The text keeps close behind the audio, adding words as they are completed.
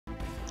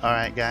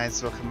Alright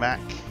guys, welcome back.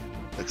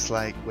 Looks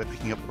like we're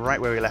picking up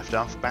right where we left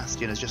off.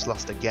 Bastion has just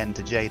lost again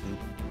to Jaden,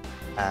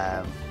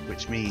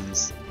 which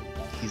means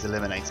he's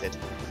eliminated.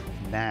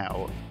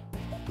 Now,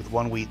 with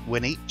one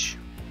win each,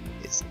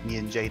 it's me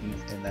and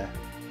Jaden in the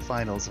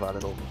finals of our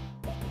little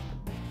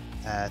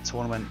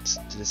tournament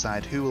to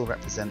decide who will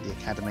represent the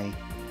academy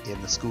in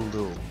the school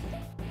duel.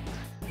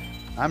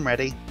 I'm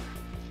ready.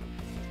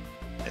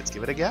 Let's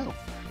give it a go.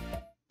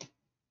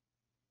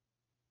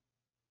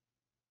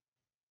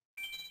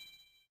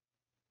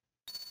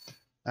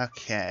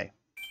 Okay.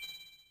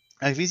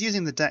 If he's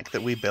using the deck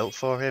that we built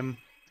for him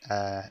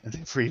in the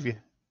preview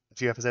a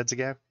few episodes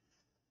ago,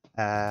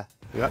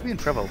 we might be in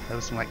trouble. There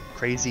was some like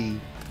crazy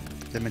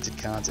limited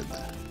cards in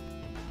there.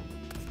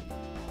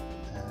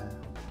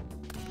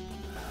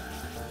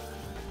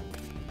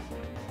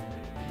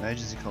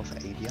 Emergency call for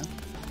Avian.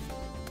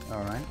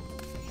 Alright.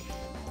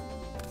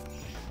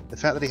 The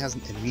fact that he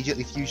hasn't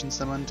immediately fusion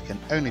summoned can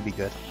only be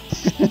good.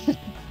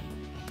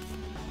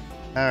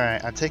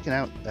 Alright, I've taken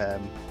out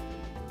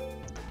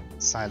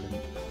Silent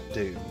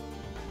Doom,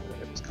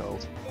 whatever it was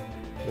called.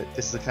 But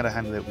this is the kind of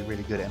hand that we're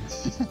really good in.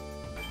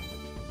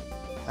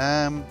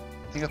 I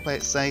think I'll play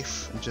it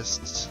safe and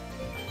just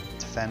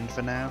defend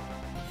for now.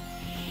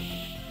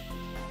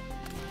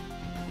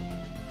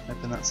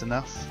 Hoping that's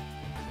enough.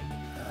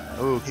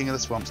 Oh, King of the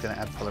Swamp's going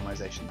to add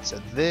polymerization, so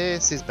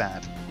this is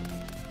bad.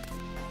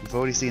 We've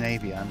already seen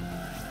Avian.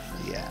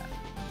 Yeah,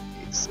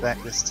 you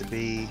expect this to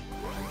be...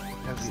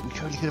 We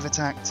totally could have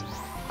attacked.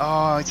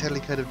 Oh, I totally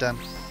could have done.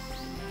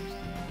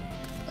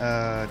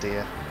 Oh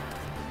dear.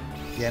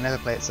 Yeah, never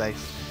play it safe.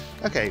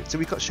 Okay, so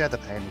we've got Share the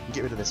Pain. We can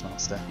get rid of this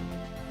monster.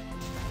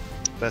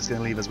 But it's going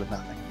to leave us with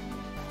nothing.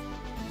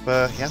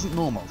 But he hasn't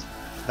normaled.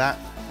 That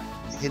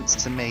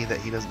hints to me that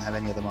he doesn't have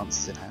any other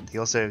monsters in hand. He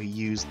also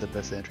used the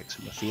Bersertrix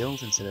from the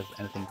field instead of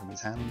anything from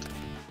his hand.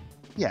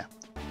 Yeah,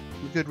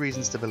 good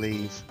reasons to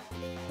believe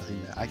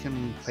I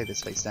can play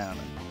this face down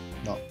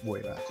and not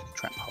worry about a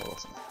trap hole or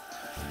something.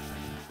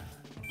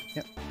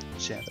 Yep,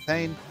 Share the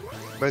Pain.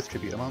 Both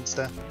tribute a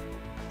monster.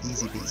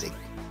 Easy peasy.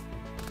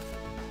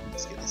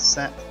 Let's get this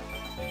set.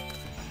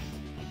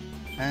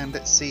 And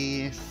let's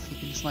see if he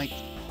can just like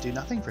do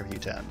nothing for a few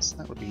turns.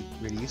 That would be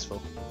really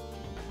useful.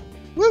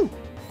 Woo!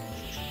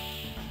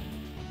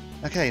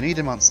 Okay, need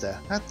a monster.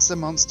 That's a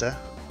monster.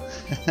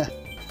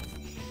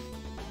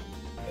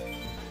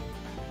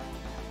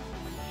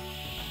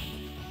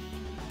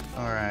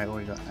 Alright, what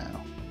we got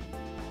now?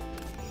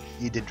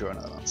 You did draw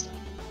another monster.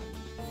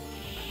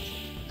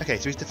 Okay,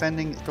 so he's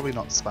defending. It's probably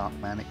not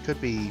Sparkman. It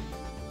could be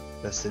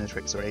the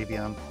Sinitrix or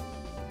Avian.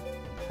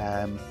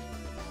 Again,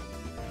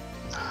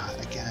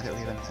 I don't really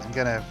have anything. I'm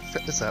gonna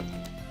flip this up.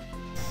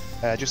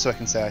 Just so I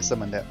can say I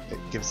summoned it. It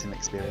gives him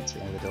experience for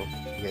the end of the duel.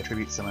 We get a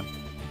tribute summon.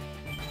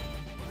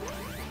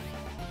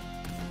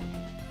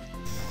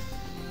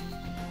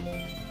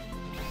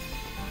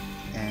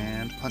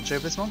 And punch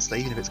over this monster,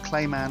 even if it's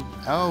Clayman.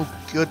 Oh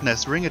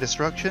goodness, Ring of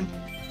Destruction?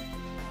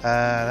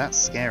 That's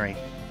scary.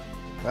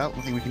 Well,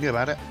 nothing we can do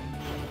about it.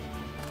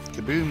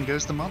 Kaboom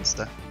goes the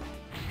monster.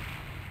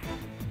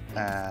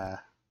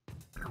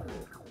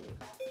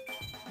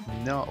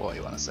 Not what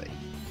you want to see.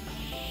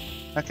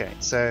 Okay,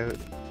 so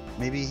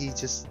maybe he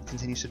just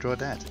continues to draw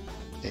dead.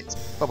 It's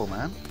Bubble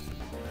Man.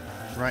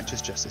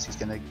 Righteous Justice, he's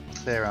going to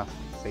clear our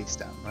face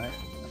down, right?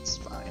 That's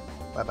fine.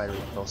 Bye bye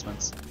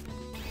reinforcements.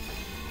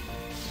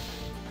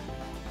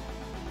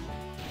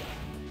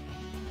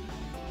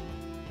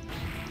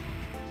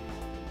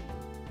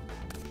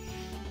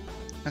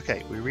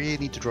 Okay, we really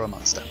need to draw a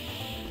monster.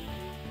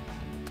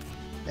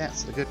 Yeah,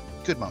 it's a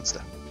good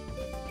monster.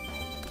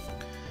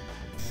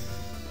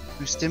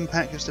 Boost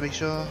impact just to be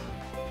sure.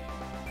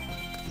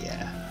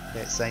 Yeah,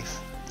 it's safe.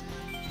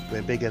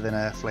 We're bigger than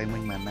a Flame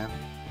Wingman now.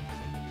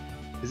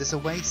 Is this a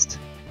waste?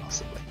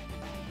 Possibly.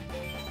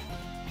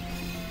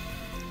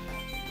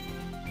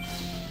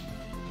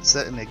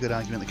 Certainly a good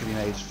argument that could be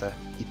made for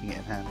keeping it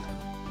in hand.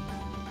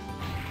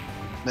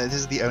 But this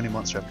is the only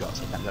monster I've got,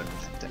 so I can't go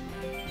protect it.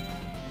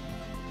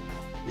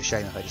 It'd be a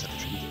shame if I just have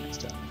to tribute it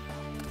next turn.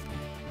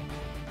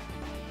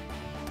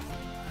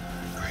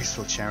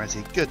 Graceful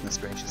Charity, goodness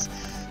gracious.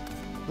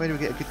 Where do we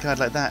get a good card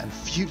like that? And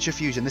Future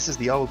Fusion, this is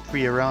the old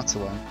pre-errata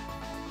one.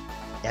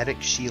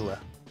 Eric Sheila.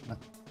 That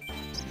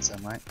doesn't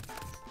sound right.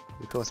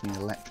 Of course, means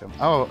Electrum.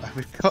 Oh,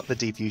 we've got the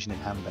Defusion in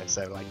hand though,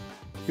 so like,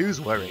 who's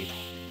worried?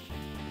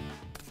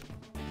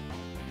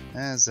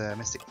 There's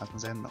Mystic Plasma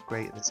Zone, not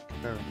great at this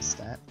current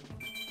step.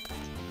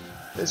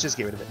 Let's just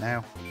get rid of it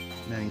now.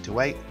 No need to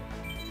wait.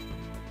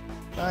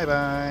 Bye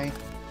bye.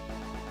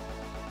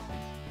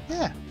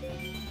 Yeah.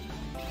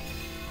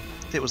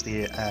 If it was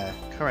the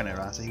current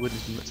errata, he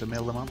wouldn't even look to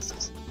mill the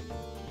monsters.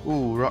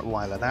 Ooh,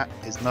 Rottweiler, that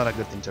is not a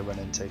good thing to run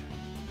into.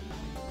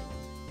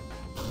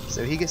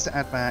 So he gets to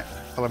add back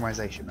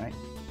polymerization, right?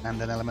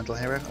 And an elemental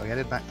hero. Oh, he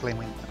added back Flame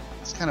Wingman.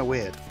 It's kind of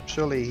weird.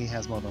 Surely he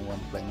has more than one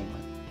Flame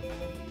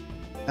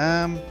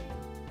Wingman.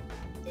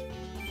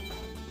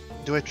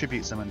 Do I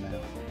tribute summon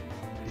now?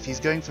 If he's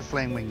going for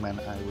Flame Wingman,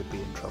 I would be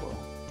in trouble.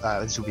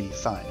 This would be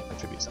fine if I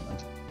tribute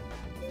summoned.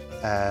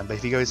 But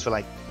if he goes for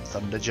like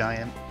Thunder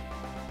Giant.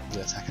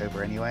 You'll attack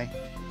over anyway.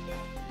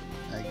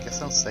 I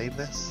guess I'll save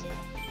this.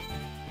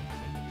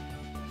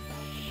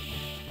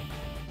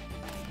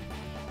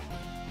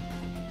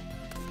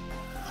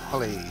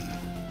 Holly.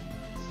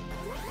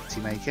 What's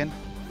he making?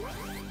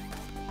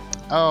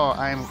 Oh,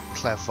 I'm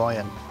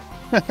clairvoyant.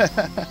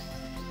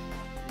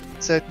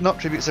 So, not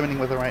tribute summoning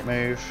with the right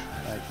move.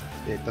 Like,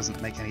 it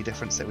doesn't make any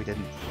difference that we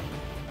didn't.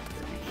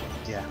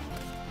 Yeah,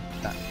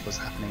 that was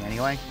happening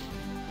anyway.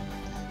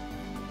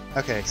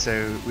 Okay,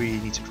 so we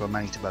need to draw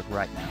Manita Bug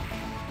right now.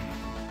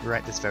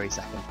 Right this very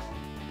second.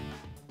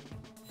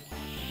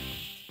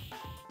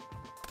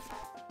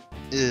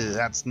 Ew,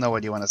 that's not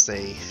what you want to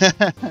see.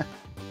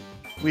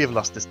 We have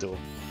lost this duel.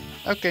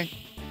 Okay.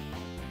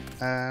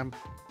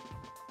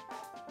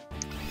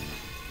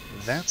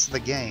 That's the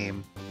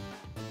game.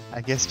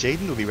 I guess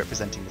Jaden will be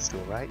representing the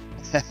school, right?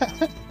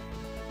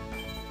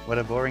 What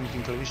a boring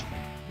conclusion.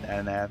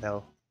 No,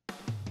 they'll...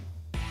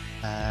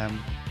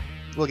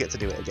 we'll get to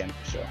do it again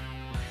for sure.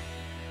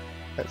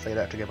 Hopefully I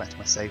don't have to go back to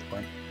my save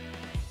point.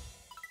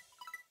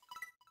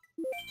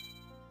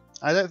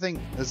 I don't think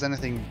there's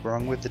anything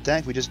wrong with the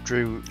deck. We just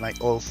drew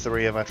like all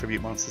 3 of our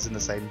tribute monsters in the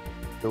same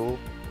duel.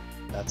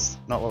 That's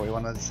not what we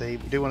wanted to see.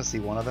 We do want to see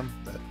one of them,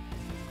 but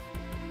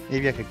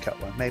maybe I could cut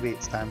one. Maybe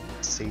it's time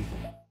to see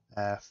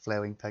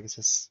Flare-Winged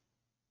Pegasus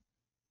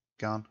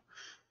gone.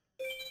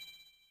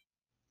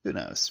 Who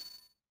knows?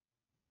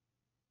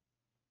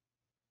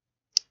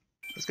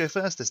 Let's go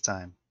first this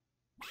time.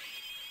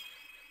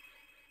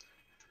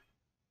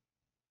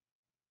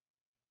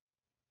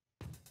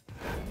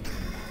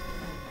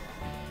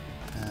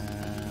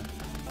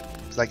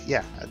 It's like,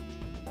 yeah,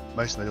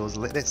 most of my duels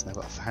are like this, and I've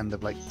got a hand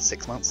of like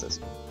 6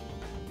 monsters.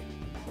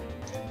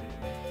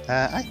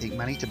 I think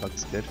Manita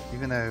Bug's good,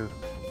 even though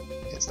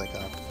it's like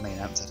our main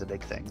answer to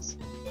big things.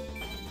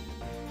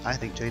 I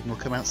think Jaden will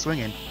come out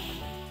swinging.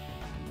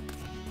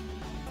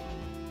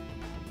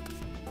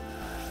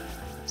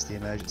 That's the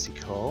emergency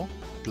call.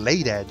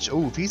 Blade Edge.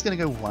 Oh, if he's going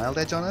to go Wild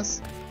Edge on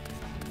us.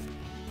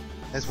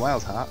 There's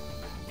Wild Heart.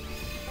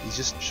 He's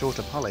just short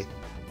of Holly.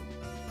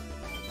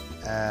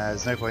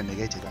 There's no point in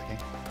negated attacking.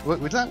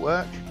 Would that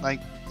work?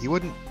 Like, he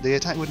wouldn't. The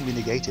attack wouldn't be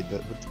negated,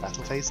 but would the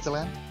battle phase still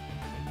end?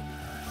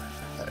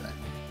 I don't know.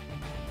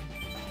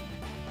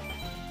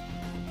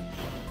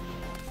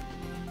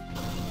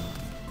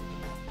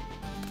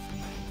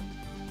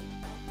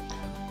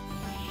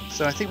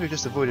 So I think we've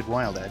just avoided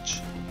Wild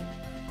Edge.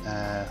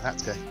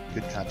 That's a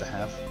good card to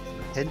have for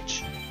a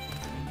pinch.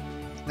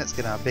 Let's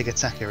get our big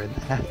attacker in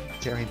there,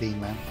 Jerry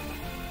Beanman.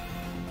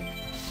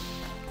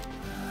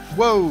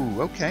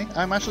 Whoa, okay,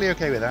 I'm actually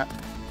okay with that.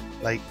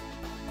 Like,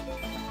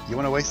 you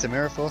want to waste a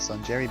Mirror Force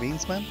on Jerry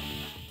Beansman?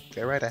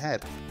 Go right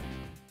ahead.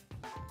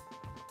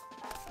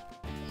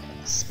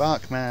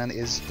 Sparkman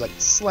is like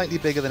slightly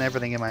bigger than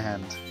everything in my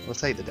hand. We'll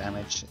take the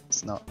damage,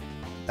 it's not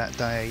that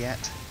dire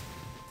yet.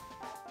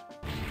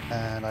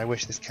 And I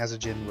wish this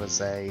Kazujin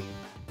was a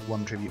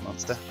 1 tribute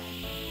monster.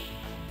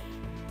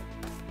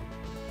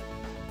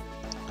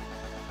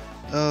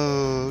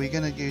 Oh, are we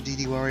gonna go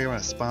DD Warrior on a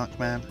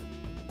Sparkman?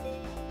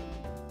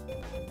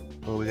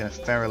 Or are we gonna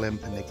Feral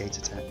Imp and negate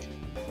attack?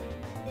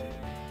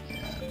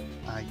 Yeah,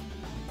 I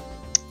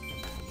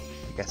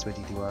guess we're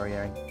DD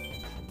Warrioring.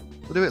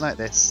 We'll do it like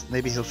this.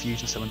 Maybe he'll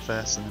fusion summon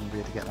first and then we'll be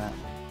able to get that.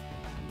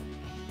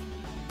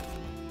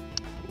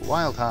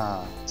 Wild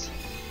Heart.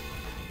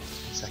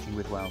 Second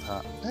with Wild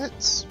Heart.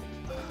 It's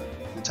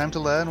time to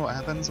learn what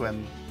happens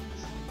when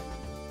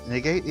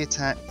negate the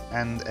attack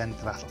and end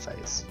the battle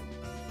phase.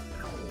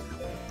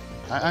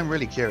 I'm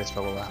really curious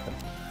about what will happen.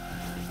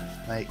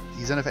 Like,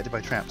 he's unaffected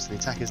by traps, so the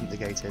attack isn't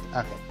negated.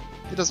 Okay,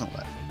 it doesn't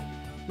work.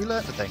 We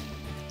learnt the thing.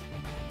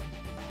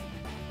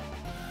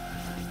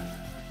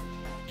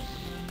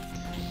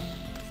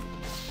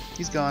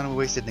 He's gone and we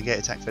wasted negate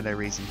attack for no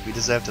reason. We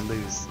deserve to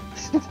lose.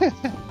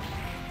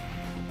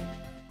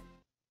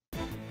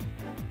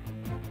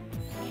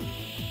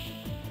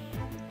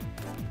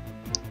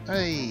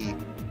 Hey!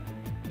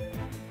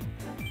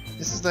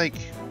 This is like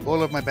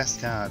all of my best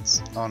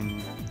cards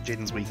on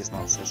Jaden's weakest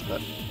monsters,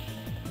 but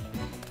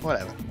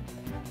whatever.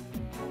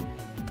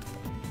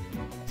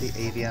 The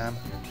Avian.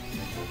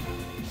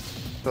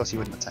 Of course you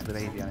wouldn't attack with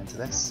Avian into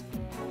this.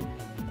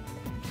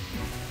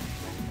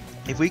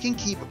 If we can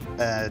keep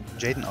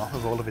Jaden off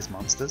of all of his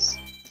monsters,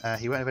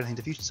 he won't have anything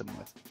to fusion summon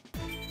with.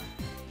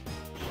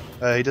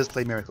 He does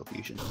play Miracle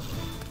Fusion.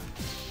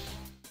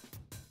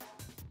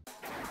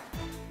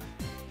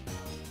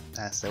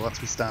 So once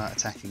we start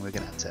attacking, we're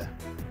going to have to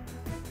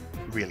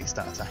really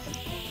start attacking.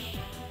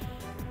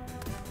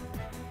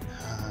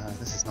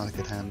 This is not a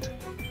good hand.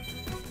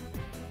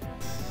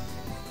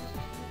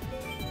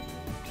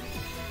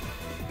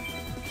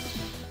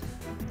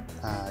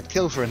 I'd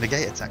kill for a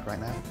negate attack right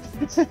now.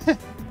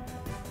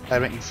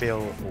 That'd make me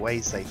feel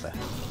way safer.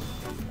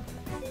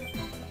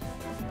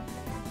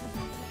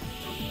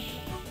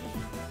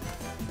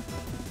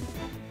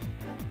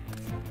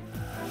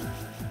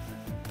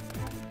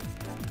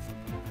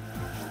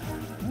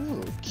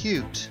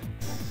 Cute.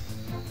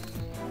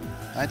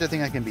 I don't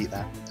think I can beat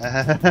that.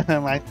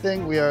 I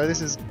think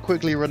this is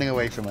quickly running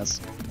away from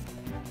us.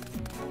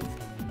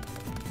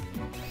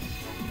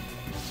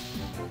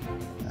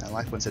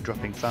 Life points are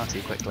dropping far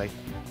too quickly.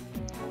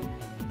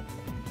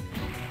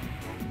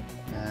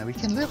 We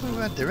can live with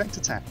a direct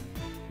attack.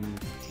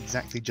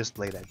 Exactly just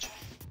Blade Edge.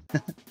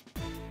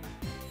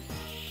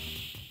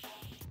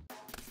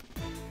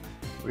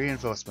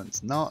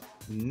 Reinforcements, not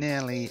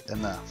nearly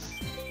enough.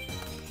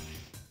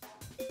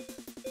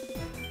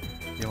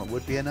 You know what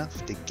would be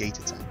enough? The gate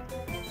attack.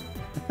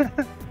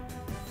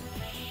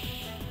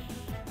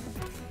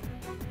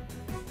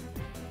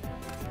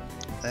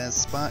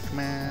 There's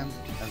Sparkman,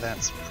 and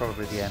that's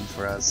probably the end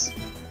for us.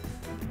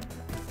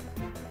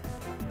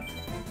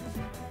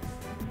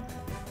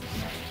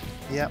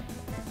 Yep.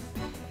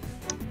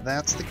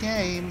 That's the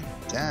game.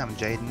 Damn,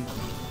 Jaden.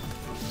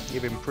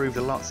 You've improved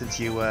a lot since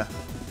you were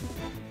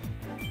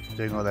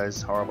doing all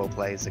those horrible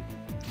plays in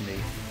the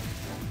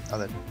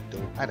other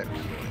Duel. I don't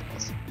remember what it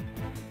was.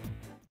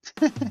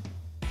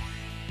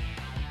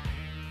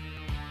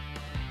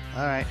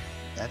 Alright,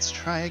 let's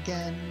try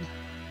again.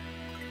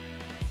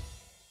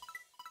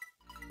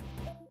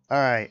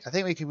 Alright, I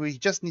think we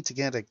just need to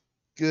get a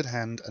good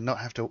hand and not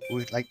have to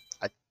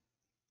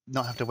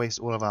not have to waste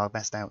all of our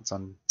best outs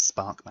on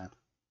Sparkman.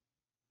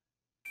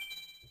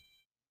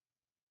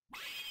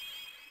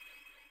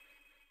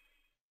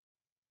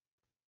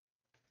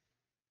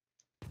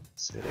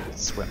 So they get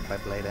swept by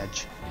Blade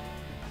Edge.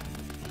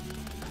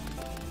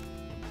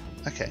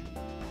 Okay.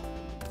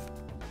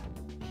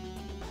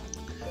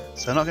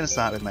 So I'm not going to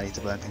start with Manita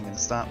Bug, I'm going to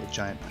start with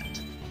Giant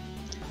Rat.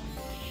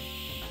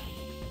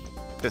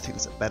 Don't think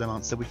there's a better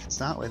monster we can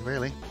start with,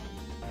 really.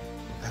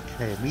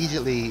 Okay,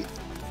 immediately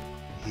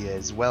he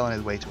is well on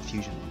his way to a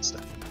fusion monster.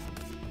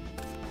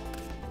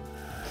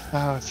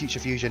 Oh, future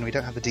fusion, we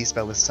don't have the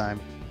D-spell this time.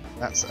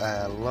 That's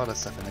a lot of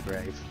stuff in the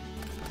grave.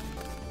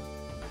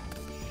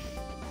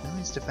 No,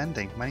 he's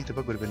defending. Manita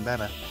Bug would have been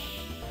better.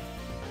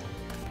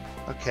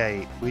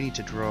 Okay, we need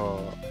to draw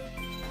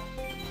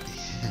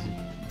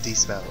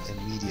D-spell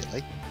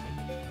immediately.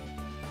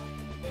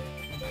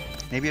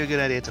 Maybe a good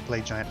idea to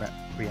play Giant Rat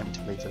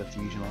preemptively for the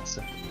fusion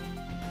monster.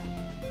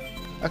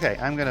 Okay,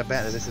 I'm gonna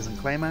bet that this isn't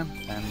Clayman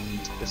and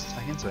just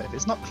attack into it. If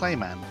it's not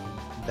Clayman,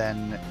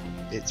 then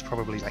it's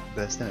probably like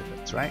Burst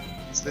Influence, right?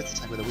 So let's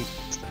attack with a weak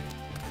monster.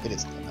 It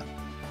is Clayman.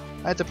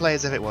 I had to play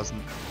as if it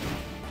wasn't.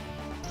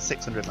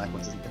 600 life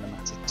points isn't gonna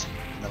matter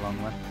in the long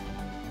run.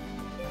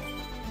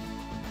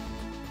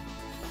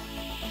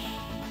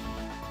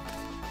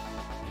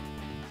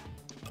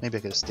 Maybe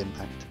I could have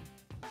Stimpacked.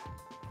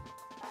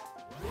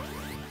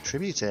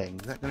 Tributing,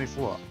 is that going to be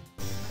for what?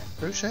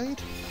 Crocheted?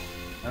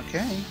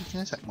 Okay, you can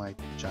attack my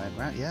Giant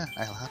Rat, yeah,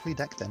 I'll happily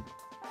deck them.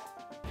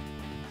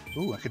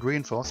 Ooh, I could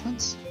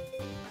Reinforcements?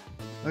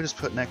 I'll just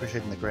put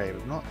Necroshade in the grave,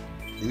 I'm not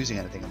losing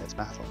anything in this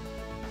battle.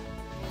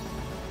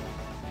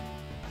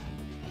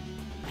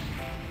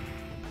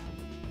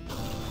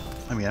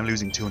 I mean, I'm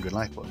losing 200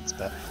 life points,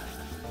 but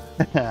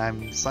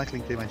I'm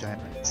cycling through my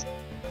Giant Rats.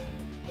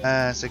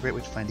 So a great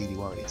way to find DD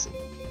Warrior, see.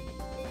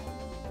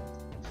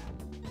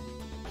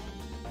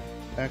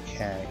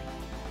 Okay,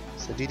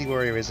 so DD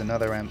Warrior is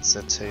another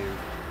answer to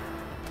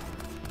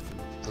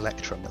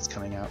Electrum that's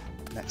coming out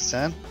next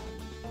turn.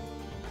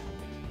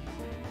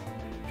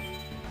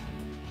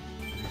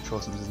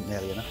 Reinforcements isn't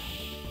nearly enough.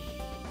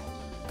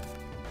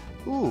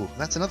 Ooh,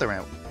 that's another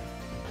out.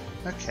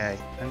 Okay,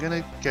 I'm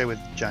gonna go with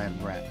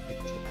Giant Rat,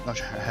 not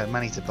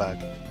Manita Bug,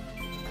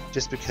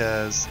 just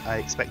because I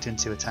expect him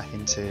to attack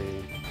into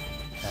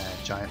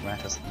Giant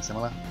Rat or something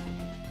similar.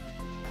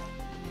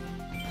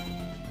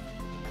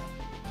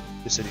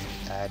 Just to do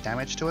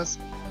damage to us.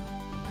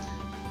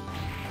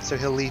 So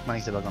he'll leave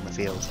Manita Bug on the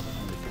field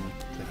and we can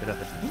flip it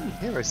up and... Ooh,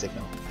 Hero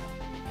Signal!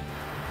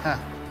 Ha!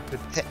 Good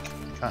pick.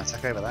 I can't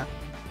attack over that.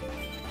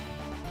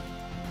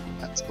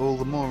 That's all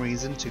the more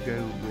reason to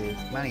go with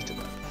Manita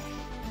Bug.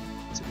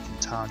 So we can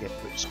target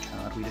which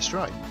card we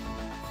destroy.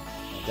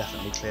 We'll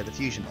definitely clear the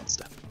fusion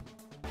monster.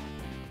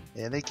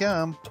 Here they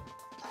come!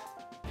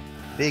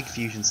 Big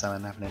fusion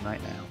summon happening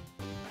right now.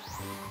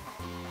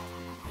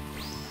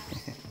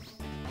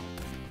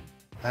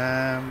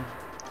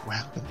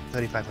 Wow,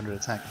 3500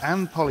 attack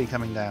and Poly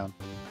coming down.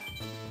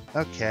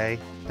 Okay,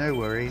 no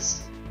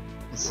worries.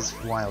 This is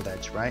Wild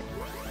Edge, right?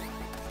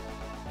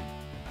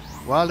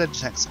 Wild Edge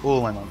attacks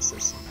all my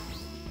monsters,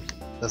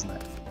 doesn't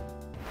it?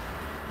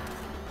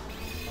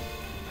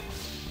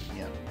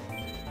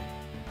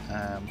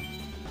 Yeah.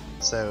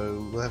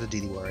 So we'll have a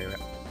DD Warrior up.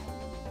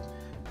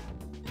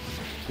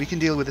 We can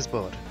deal with this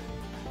board.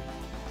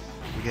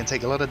 We're going to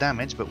take a lot of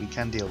damage, but we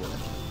can deal with it.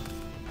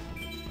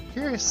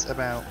 Curious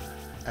about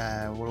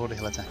what order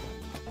he'll attack.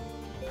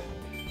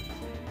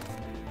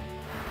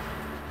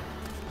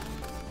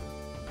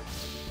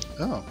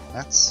 Oh,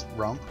 that's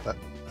wrong, but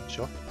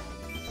sure.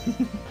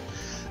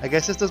 I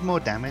guess this does more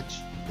damage,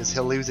 because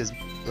he'll lose his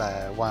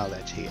Wild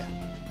Edge here,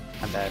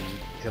 and then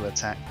he'll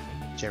attack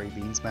Jerry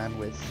Beansman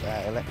with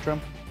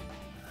Electrum.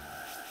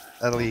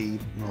 That'll be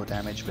more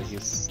damage, but he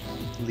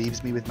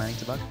leaves me with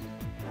Manita Bug.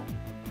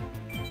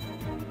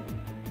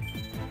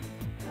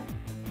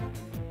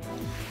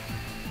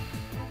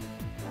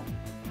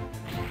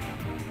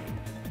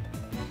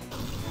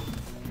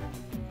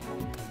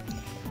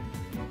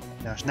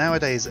 Gosh,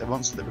 nowadays a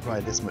monster that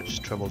required this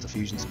much trouble to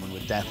fusion someone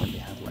would definitely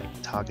have like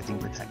targeting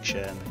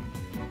protection,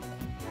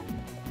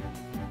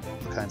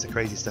 all kinds of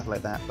crazy stuff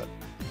like that, but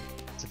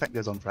its effect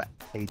goes on for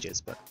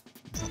ages, but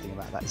there's nothing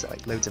about that. It's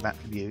like loads of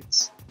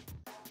attributes.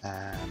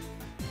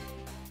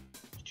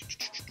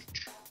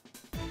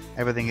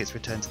 Everything gets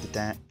returned to the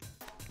deck,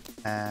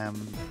 and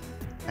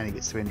he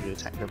gets 300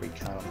 attack for every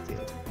card on the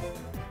field.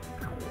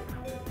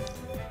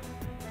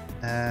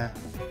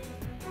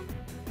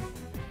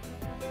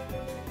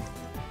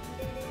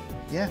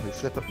 Yeah, we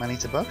flip up Manny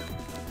to Bug,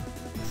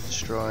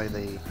 destroy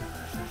the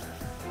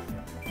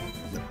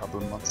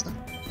problem monster.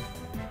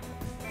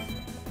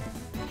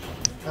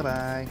 Bye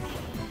bye.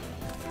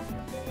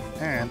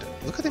 And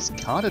look at this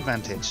card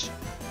advantage.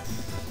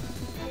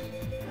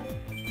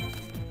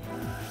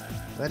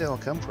 Where'd it all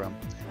come from?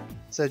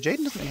 So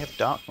Jaden doesn't really have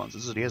dark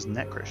monsters, but he has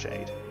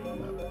Necroshade. I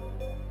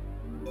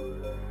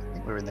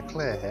think we're in the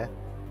clear here.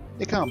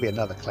 It can't be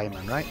another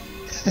Clayman, right?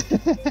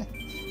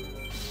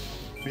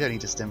 We don't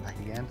need to stim back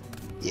again.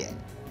 Yeah.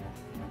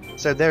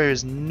 So there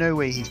is no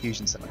way he's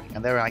fusion summoning,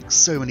 and there are like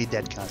so many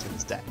dead cards in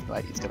his deck.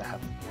 Like he's gonna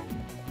have,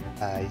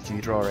 you can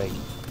be drawing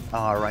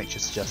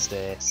Righteous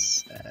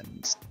Justice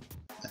and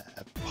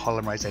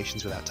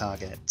polymerizations without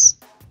targets.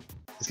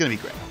 It's gonna be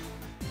great.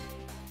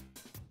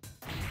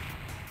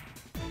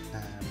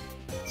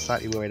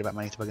 Slightly worried about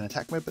Manny to Bug in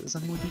attack mode, but there's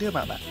nothing we can do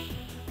about that.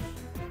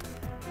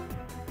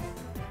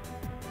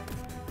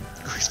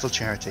 Graceful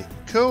Charity.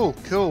 Cool,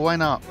 cool, why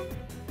not?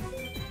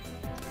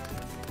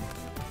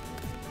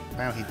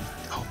 Wow,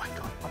 oh my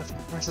god, what a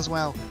fortress as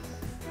well.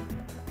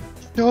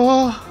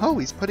 Oh,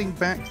 he's putting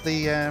back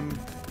the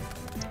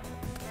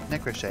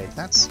Necroshade.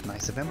 That's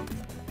nice of him.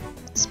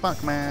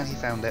 Sparkman, he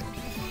found it.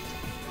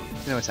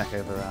 No attack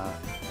over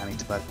Manny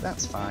to Bug.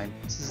 That's fine.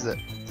 This is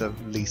the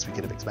least we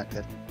could have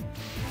expected.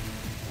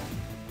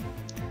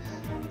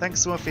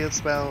 Thanks to our field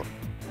spell,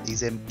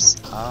 these imps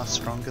are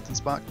stronger than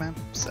Sparkman,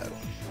 so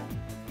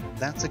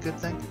that's a good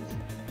thing.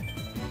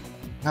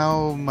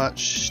 How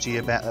much do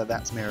you bet that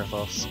that's Mirror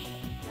Force?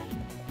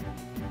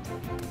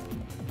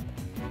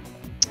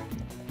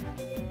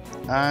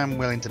 I'm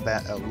willing to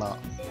bet a lot.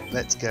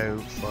 Let's go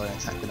for an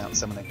attack without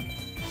summoning.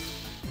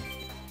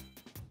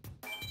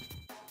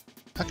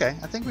 Okay,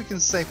 I think we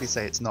can safely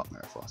say it's not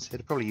Mirror Force. He'll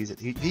probably use it.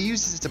 He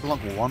uses it to block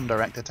one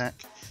direct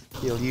attack.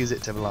 He'll use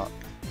it to block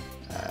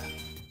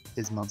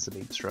his monster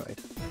being destroyed.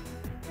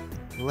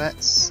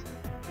 Let's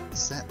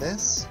set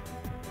this.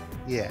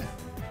 Yeah.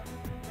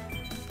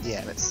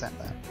 Yeah, let's set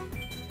that.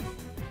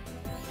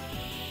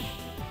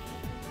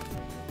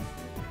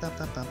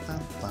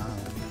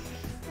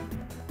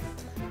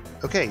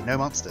 Okay, no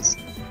monsters.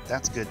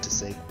 That's good to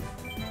see.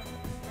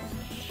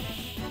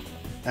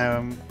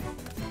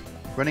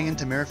 Running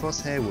into Mirror Force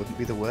here wouldn't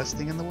be the worst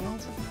thing in the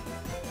world?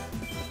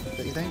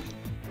 Don't you think?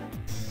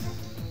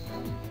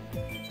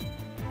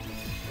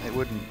 It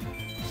wouldn't.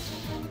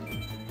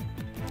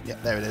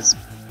 Yep, there it is.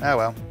 Oh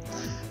well.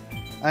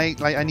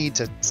 I need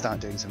to start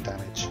doing some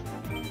damage.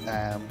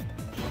 I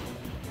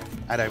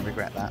don't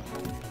regret that.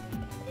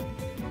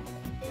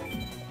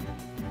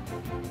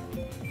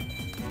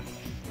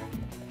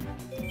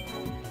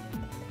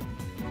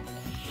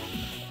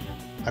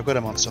 I've got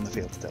a monster on the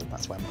field still,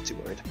 that's why I'm not too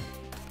worried.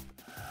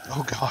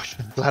 Oh gosh,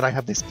 I'm glad I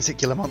have this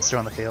particular monster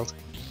on the field.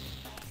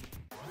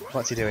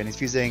 What's he doing? He's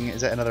fusing,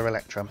 is it another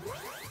Electrum?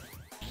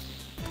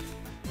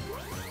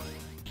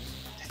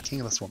 King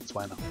of the Swamps,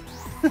 why not?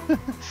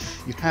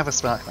 You have a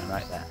Sparkman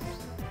right there.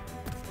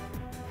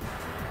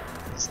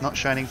 It's not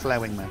Shining Flare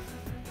Wingman.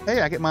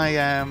 Hey, I get my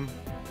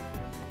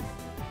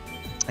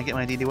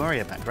DD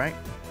Warrior back, right?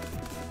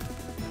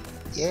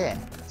 Yeah.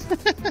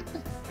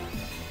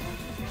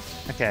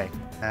 Okay.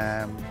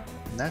 No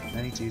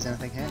need to use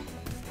anything here.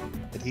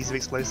 Adhesive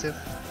Explosive.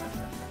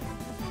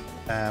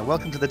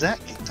 Welcome to the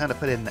deck. Time to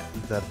put in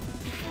the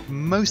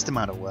most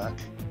amount of work.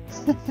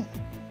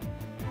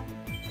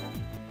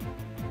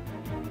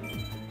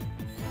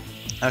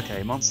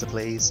 Okay, monster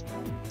please.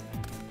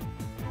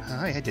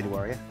 Hi, DD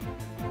Warrior.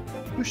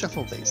 Who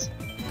shuffled these?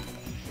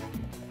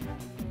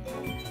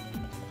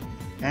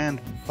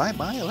 And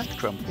bye-bye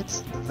Electrum.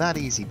 It's that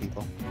easy,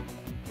 people.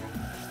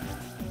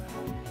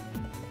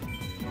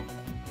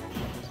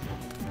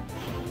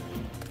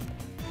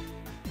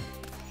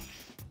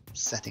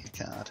 Setting a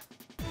card.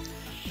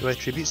 Do I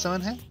tribute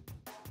summon here?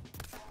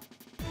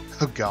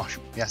 Oh gosh,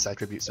 yes I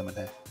tribute summon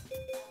here.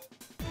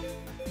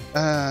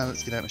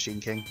 Let's get out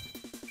Machine King.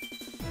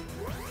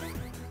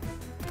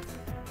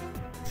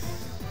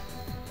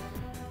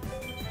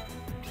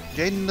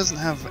 Jaden doesn't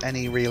have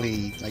any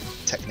really like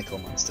technical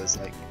monsters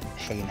like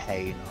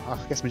Hane, or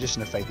I guess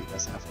Magician of Faith he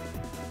does have.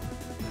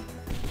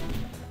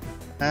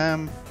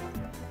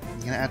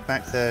 You gonna add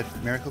back the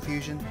Miracle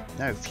Fusion?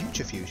 No,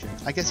 Future Fusion.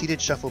 I guess he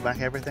did shuffle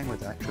back everything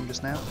with Electrum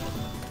just now.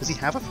 Does he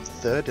have a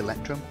third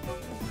Electrum?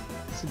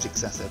 Seems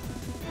excessive.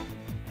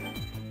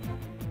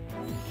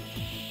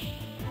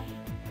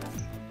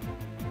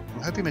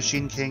 I'm hoping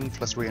Machine King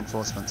plus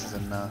Reinforcements is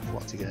enough.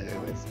 What's he gonna do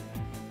with?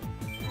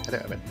 I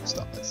don't have anything to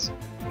stop this.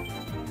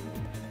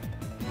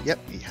 Yep,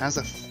 he has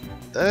a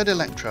third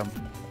Electrum.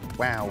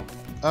 Wow.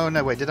 Oh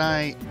no, wait, did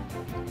I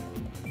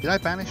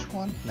banish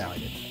one? No, I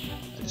didn't.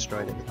 I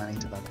destroyed it with my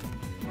native bug.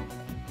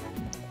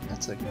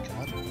 That's a good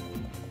card. I'm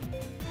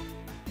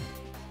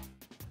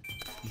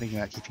thinking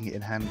about keeping it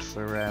in hand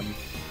for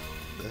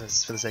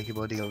the sake of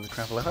Ordeal of the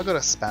Traveller. I've got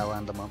a spell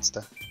and a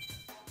monster.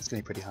 It's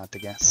going to be pretty hard to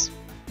guess.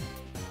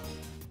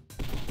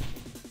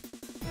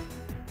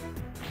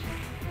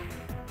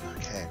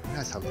 Okay,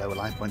 realize how low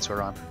life points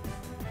we're on.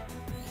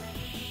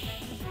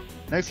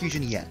 No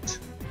fusion yet.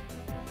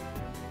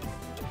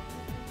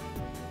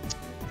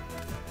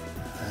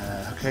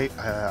 Okay,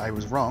 I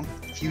was wrong.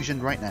 Fusion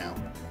right now.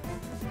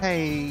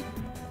 Hey!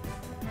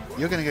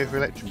 You're going to go for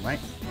Electrum, right?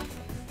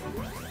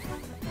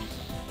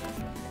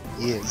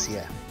 He is,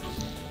 yeah.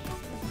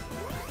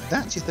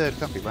 That's your third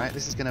copy, right?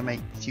 This is going to make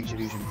Future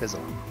Fusion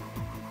fizzle.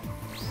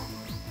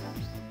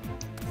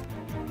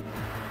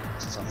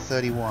 This is on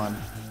 31.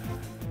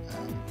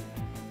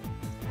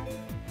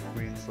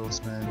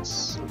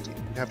 Reinforcements.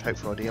 We have to hope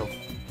for Ordeal.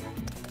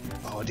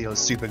 Oh, Ordeal is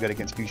super good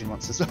against Fusion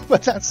monsters,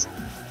 but that's...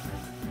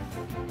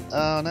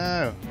 Oh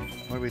no!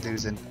 What are we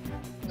losing?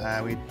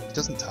 It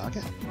doesn't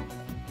target.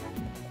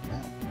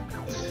 No.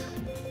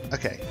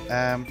 Okay,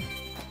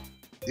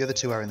 the other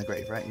two are in the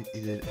grave, right?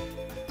 He did.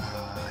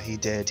 He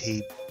did.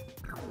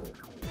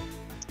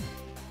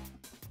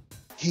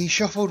 He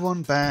shuffled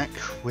one back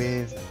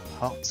with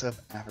Heart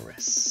of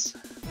Avarice.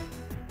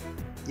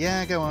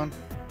 Yeah, go on.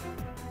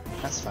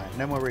 That's fine.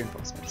 No more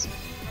reinforcements.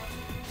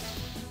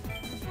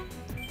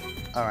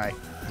 Alright,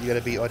 you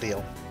gotta beat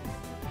Ordeal.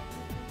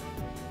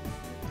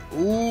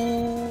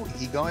 Ooh,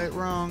 he got it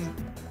wrong.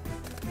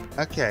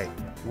 Okay,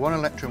 one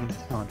Electrum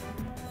down.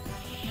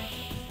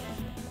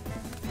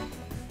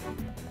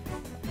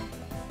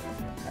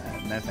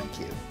 No, thank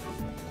you.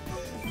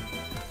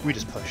 We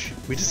just push.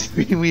 We just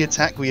we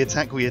attack. We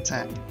attack. We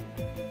attack.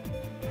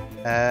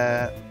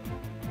 That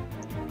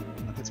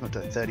puts him up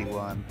to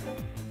 31.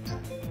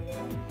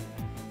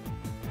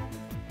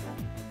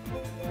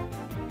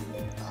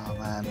 Oh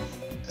man,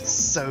 that's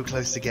so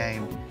close to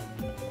game.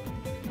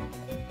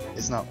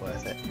 It's not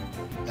worth it.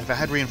 If I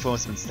had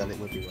reinforcements still, it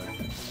would be worth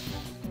it.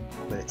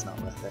 But it's not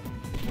worth it.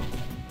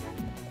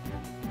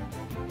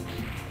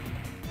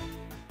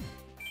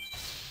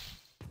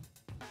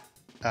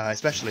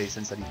 Especially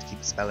since I need to keep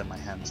a spell in my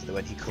hand so that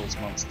when he calls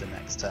monster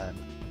next turn,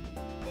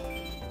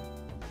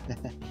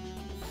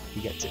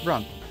 he gets it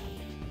wrong.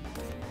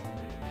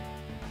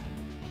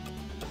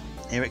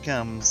 Here it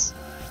comes.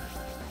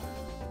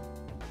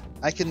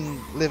 I can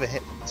live a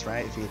hit from this,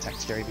 right? If he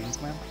attacks Jerry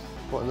Beansman.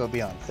 What will it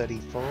be on?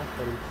 34?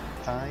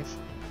 35?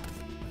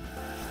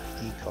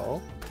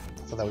 E-call.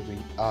 I thought that would be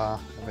R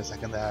for a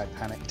second there, I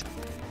panicked.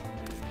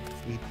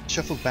 We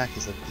shuffled back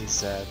his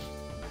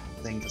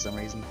thing for some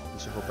reason. We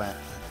shuffled back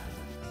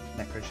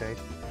Necroshade.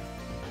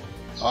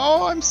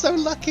 Oh, I'm so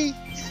lucky!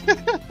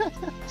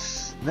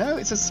 No,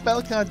 it's a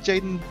spell card,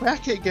 Jaden.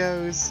 Back it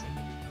goes!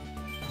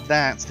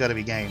 That's gotta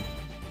be game.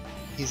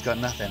 He's got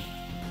nothing.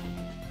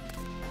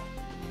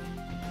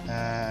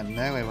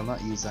 No, I will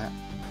not use that.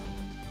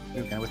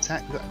 We're going to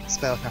attack. We've got a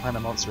spell cap and a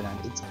monster in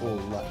hand. It's all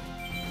luck.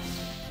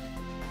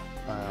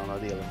 I'll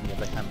not deal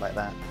with a hand like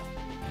that.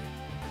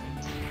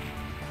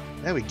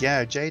 There we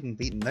go. Jaden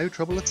beat no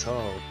trouble at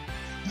all.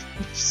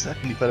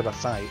 Certainly put up a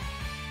fight.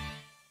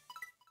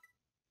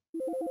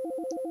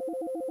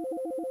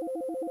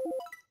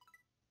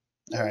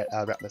 Alright,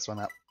 I'll wrap this one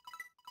up.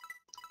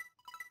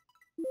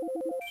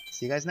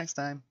 See you guys next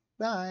time.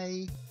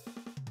 Bye!